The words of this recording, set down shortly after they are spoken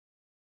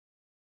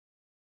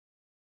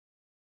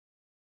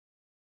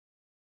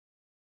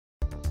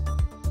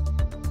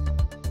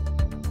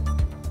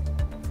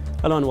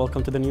Hello and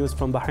welcome to the news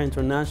from Bahrain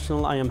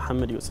International. I am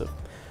Hamad Yusuf.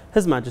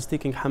 His Majesty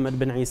King Hamad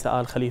bin Isa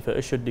Al Khalifa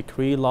issued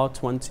Decree Law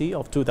 20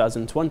 of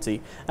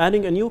 2020,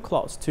 adding a new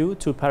Clause 2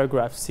 to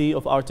Paragraph C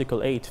of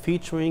Article 8,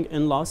 featuring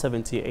in Law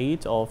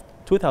 78 of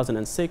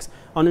 2006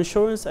 on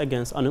insurance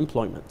against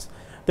unemployment.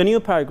 The new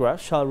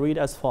paragraph shall read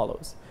as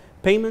follows.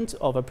 Payment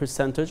of a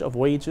percentage of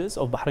wages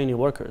of Bahraini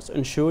workers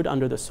insured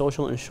under the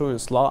Social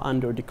Insurance Law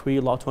under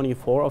Decree Law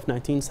 24 of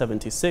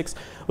 1976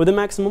 with a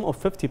maximum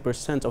of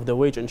 50% of the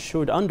wage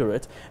insured under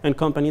it, and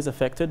companies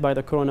affected by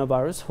the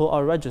coronavirus who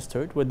are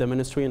registered with the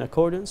Ministry in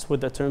accordance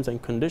with the terms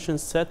and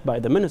conditions set by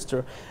the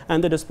Minister,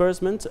 and the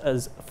disbursement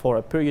as for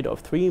a period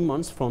of 3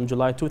 months from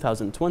July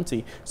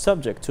 2020,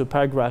 subject to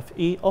Paragraph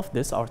E of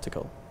this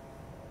article.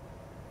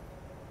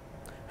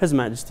 His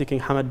Majesty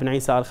King Hamad bin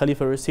Isa Al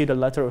Khalifa received a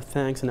letter of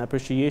thanks and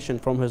appreciation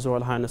from His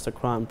Royal Highness the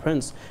Crown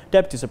Prince,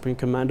 Deputy Supreme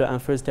Commander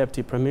and First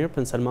Deputy Premier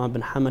Prince Salman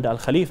bin Hamad Al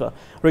Khalifa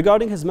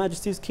regarding His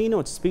Majesty's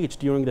keynote speech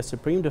during the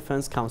Supreme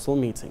Defense Council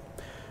meeting.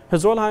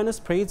 His Royal Highness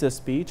praised the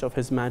speech of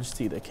His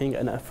Majesty the King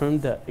and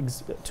affirmed that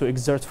to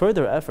exert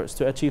further efforts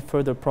to achieve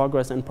further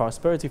progress and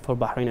prosperity for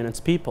Bahrain and its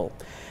people.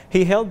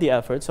 He hailed the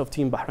efforts of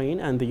Team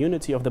Bahrain and the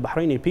unity of the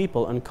Bahraini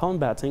people in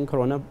combating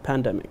corona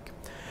pandemic.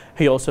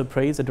 He also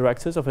praised the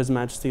directives of His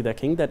Majesty the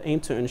King that aim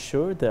to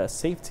ensure the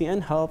safety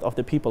and health of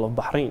the people of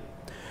Bahrain.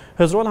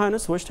 His Royal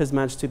Highness wished His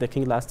Majesty the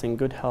King lasting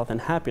good health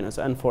and happiness,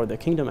 and for the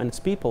kingdom and its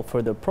people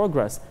further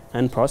progress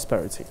and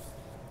prosperity.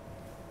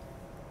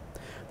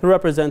 The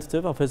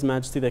representative of His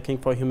Majesty the King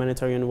for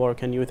Humanitarian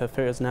Work and Youth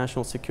Affairs,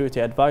 National Security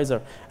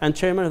Advisor, and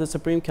Chairman of the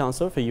Supreme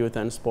Council for Youth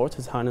and Sport,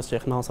 His Highness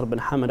Sheikh Nasser bin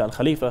Hamad Al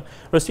Khalifa,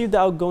 received the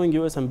outgoing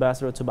U.S.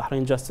 Ambassador to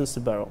Bahrain, Justin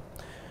Sibero.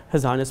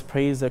 His Highness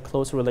praised the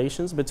close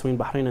relations between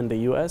Bahrain and the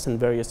U.S. in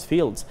various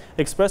fields,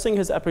 expressing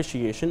his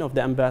appreciation of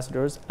the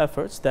ambassador's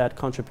efforts that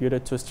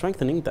contributed to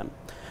strengthening them.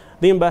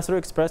 The ambassador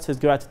expressed his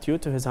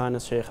gratitude to His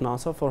Highness Sheikh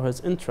Nasser for his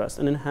interest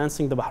in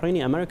enhancing the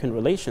Bahraini-American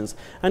relations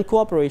and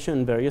cooperation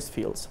in various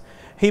fields.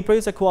 He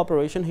praised the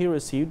cooperation he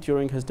received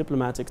during his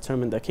diplomatic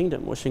term in the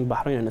kingdom, wishing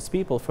Bahrain and its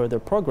people further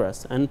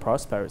progress and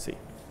prosperity.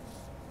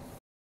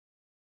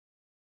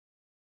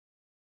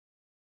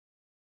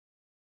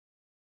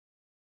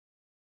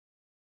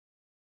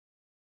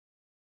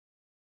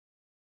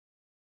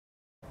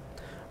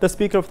 The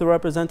Speaker of the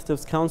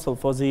Representatives Council,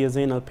 Fawziya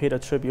Zainal, paid a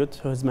tribute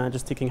to His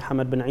Majesty King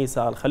Hamad bin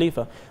Isa Al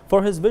Khalifa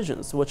for his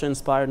visions, which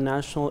inspired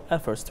national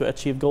efforts to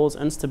achieve goals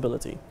and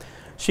stability.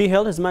 She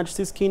held His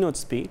Majesty's keynote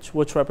speech,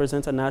 which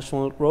represents a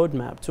national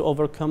roadmap to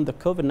overcome the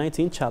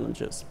COVID-19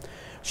 challenges.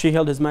 She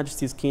held His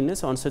Majesty's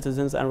keenness on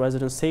citizens' and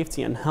residents'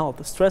 safety and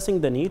health, stressing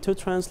the need to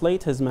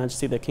translate His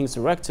Majesty the King's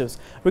directives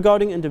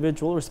regarding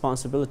individual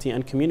responsibility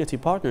and community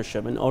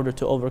partnership in order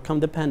to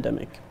overcome the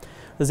pandemic.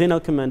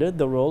 Zainal commended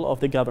the role of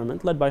the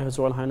government led by His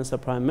Royal Highness the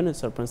Prime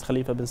Minister Prince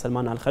Khalifa bin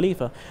Salman Al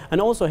Khalifa, and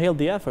also hailed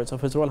the efforts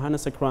of His Royal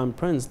Highness the Crown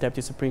Prince,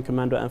 Deputy Supreme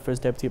Commander and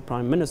First Deputy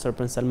Prime Minister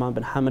Prince Salman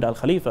bin Hamad Al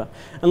Khalifa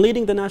in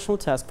leading the National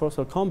Task Force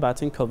for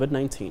combating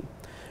COVID-19.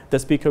 The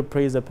Speaker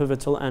praised the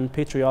pivotal and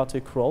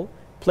patriotic role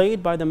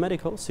played by the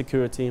medical,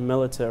 security,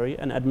 military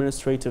and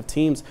administrative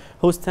teams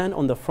who stand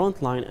on the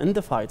front line in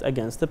the fight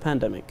against the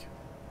pandemic.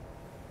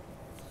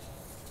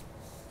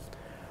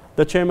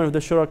 The Chairman of the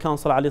Shura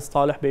Council, Ali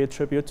Saleh, paid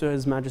tribute to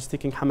His Majesty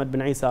King Hamad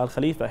bin Isa Al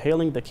Khalifa,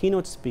 hailing the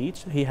keynote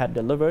speech he had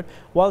delivered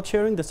while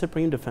chairing the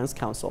Supreme Defense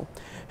Council.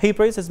 He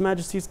praised His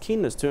Majesty's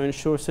keenness to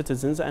ensure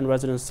citizens and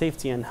residents'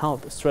 safety and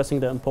health,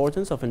 stressing the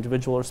importance of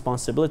individual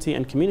responsibility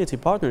and community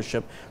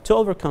partnership to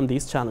overcome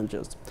these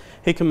challenges.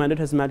 He commended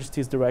His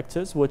Majesty's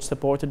directives, which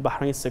supported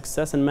Bahrain's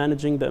success in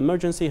managing the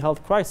emergency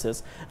health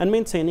crisis and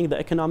maintaining the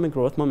economic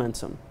growth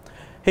momentum.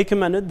 He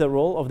commended the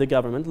role of the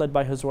government led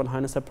by His Royal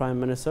Highness the Prime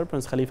Minister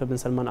Prince Khalifa bin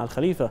Salman Al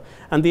Khalifa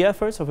and the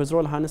efforts of His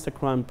Royal Highness the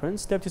Crown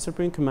Prince, Deputy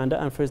Supreme Commander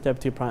and First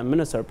Deputy Prime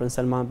Minister Prince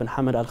Salman bin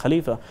Hamad Al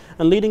Khalifa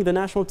in leading the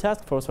National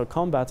Task Force for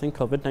combating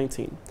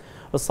COVID-19.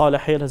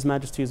 Saleh hailed His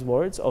Majesty's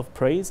words of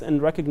praise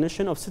and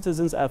recognition of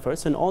citizens'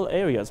 efforts in all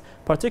areas,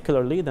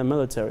 particularly the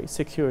military,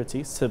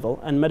 security, civil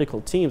and medical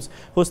teams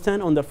who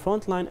stand on the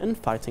front line in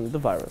fighting the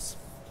virus.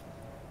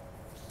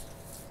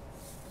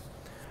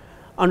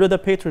 Under the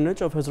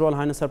patronage of His Royal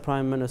Highness the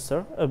Prime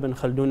Minister, Ibn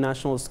Khaldun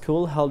National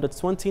School held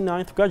its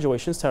 29th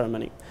graduation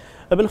ceremony.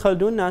 Ibn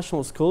Khaldun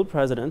National School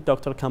President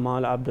Dr.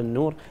 Kamal Abdul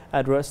Noor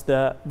addressed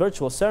the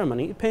virtual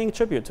ceremony, paying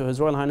tribute to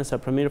His Royal Highness the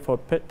Premier for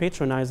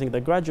patronizing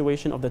the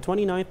graduation of the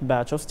 29th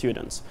batch of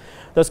students.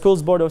 The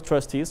school's Board of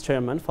Trustees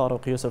Chairman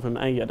Farouk Yusuf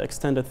Al-Muayyad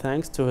extended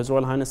thanks to His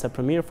Royal Highness the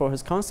Premier for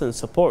his constant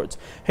support,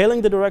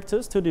 hailing the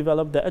directives to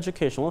develop the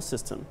educational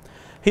system.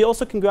 He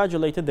also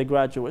congratulated the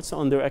graduates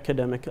on their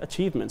academic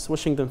achievements,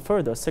 wishing them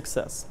further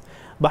success.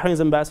 Bahrain's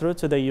ambassador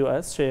to the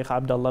U.S., Sheikh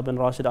Abdullah bin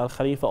Rashid Al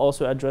Khalifa,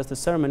 also addressed the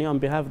ceremony on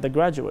behalf of the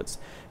graduates.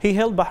 He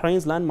hailed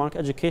Bahrain's landmark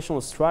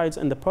educational strides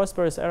in the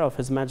prosperous era of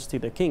His Majesty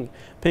the King,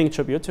 paying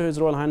tribute to His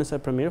Royal Highness the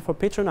Premier for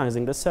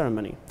patronizing the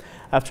ceremony.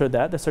 After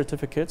that, the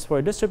certificates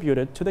were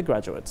distributed to the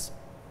graduates.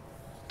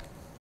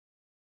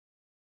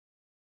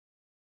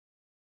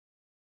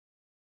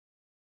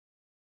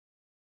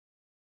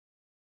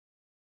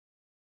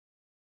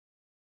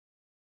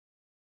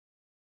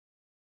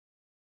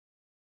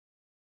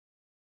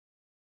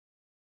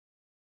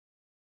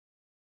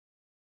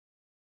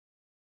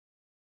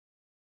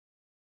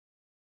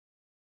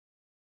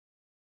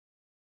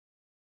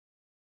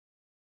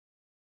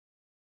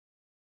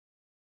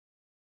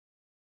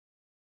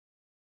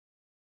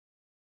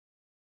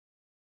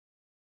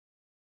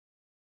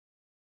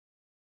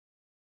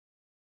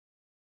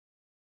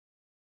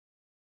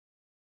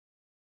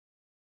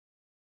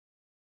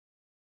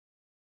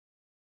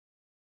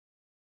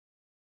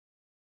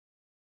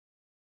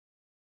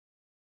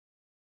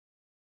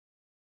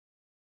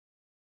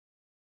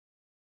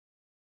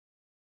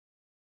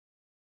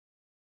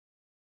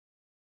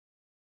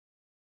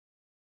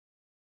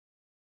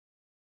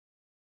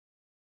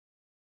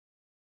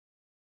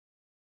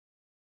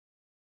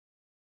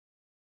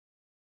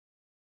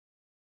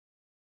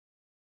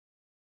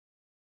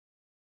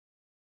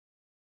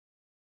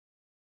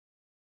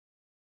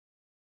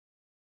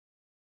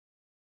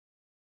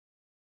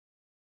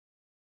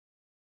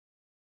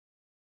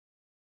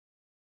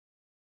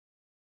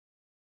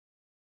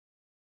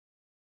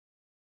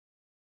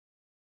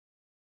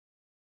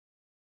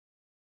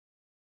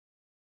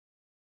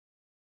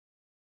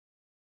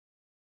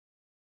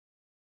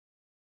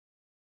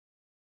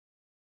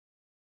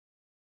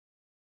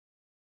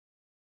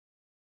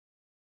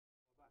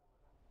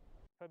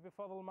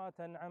 فبفضل ما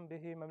تنعم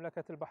به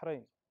مملكة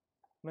البحرين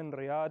من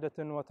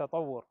ريادة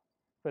وتطور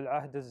في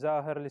العهد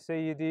الزاهر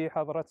لسيدي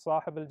حضرة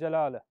صاحب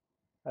الجلالة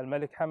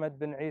الملك حمد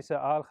بن عيسى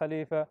آل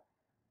خليفة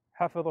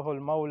حفظه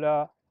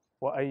المولى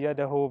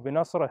وأيده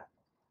بنصره،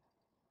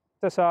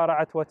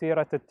 تسارعت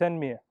وتيرة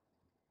التنمية،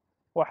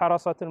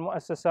 وحرصت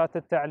المؤسسات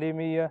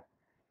التعليمية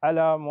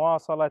على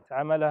مواصلة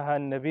عملها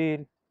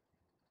النبيل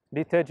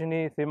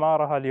لتجني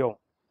ثمارها اليوم.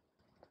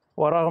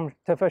 ورغم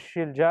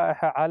تفشي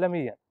الجائحة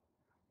عالميا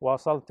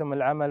واصلتم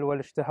العمل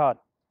والاجتهاد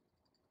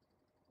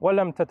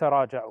ولم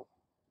تتراجعوا،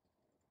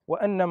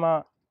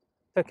 وإنما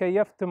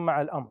تكيفتم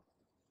مع الأمر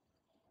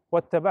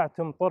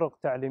واتبعتم طرق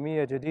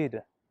تعليمية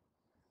جديدة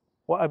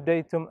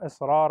وأبديتم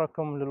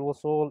إصراركم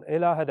للوصول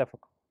إلى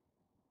هدفكم.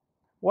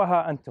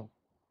 وها أنتم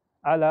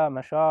على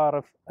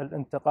مشارف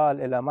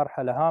الانتقال إلى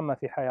مرحلة هامة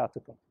في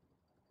حياتكم،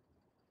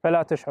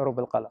 فلا تشعروا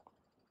بالقلق.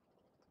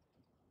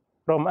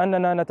 رغم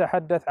أننا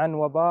نتحدث عن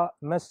وباء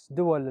مس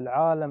دول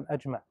العالم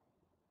أجمع،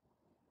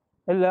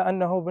 إلا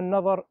أنه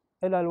بالنظر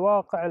إلى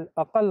الواقع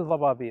الأقل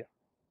ضبابية،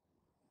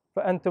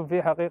 فأنتم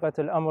في حقيقة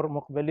الأمر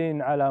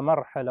مقبلين على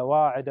مرحلة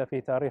واعدة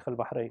في تاريخ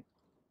البحرين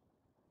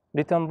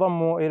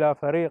لتنضموا إلى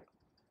فريق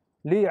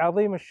لي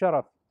عظيم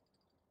الشرف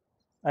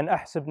أن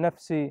أحسب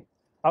نفسي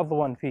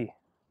عضوا فيه،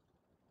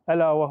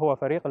 ألا وهو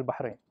فريق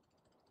البحرين.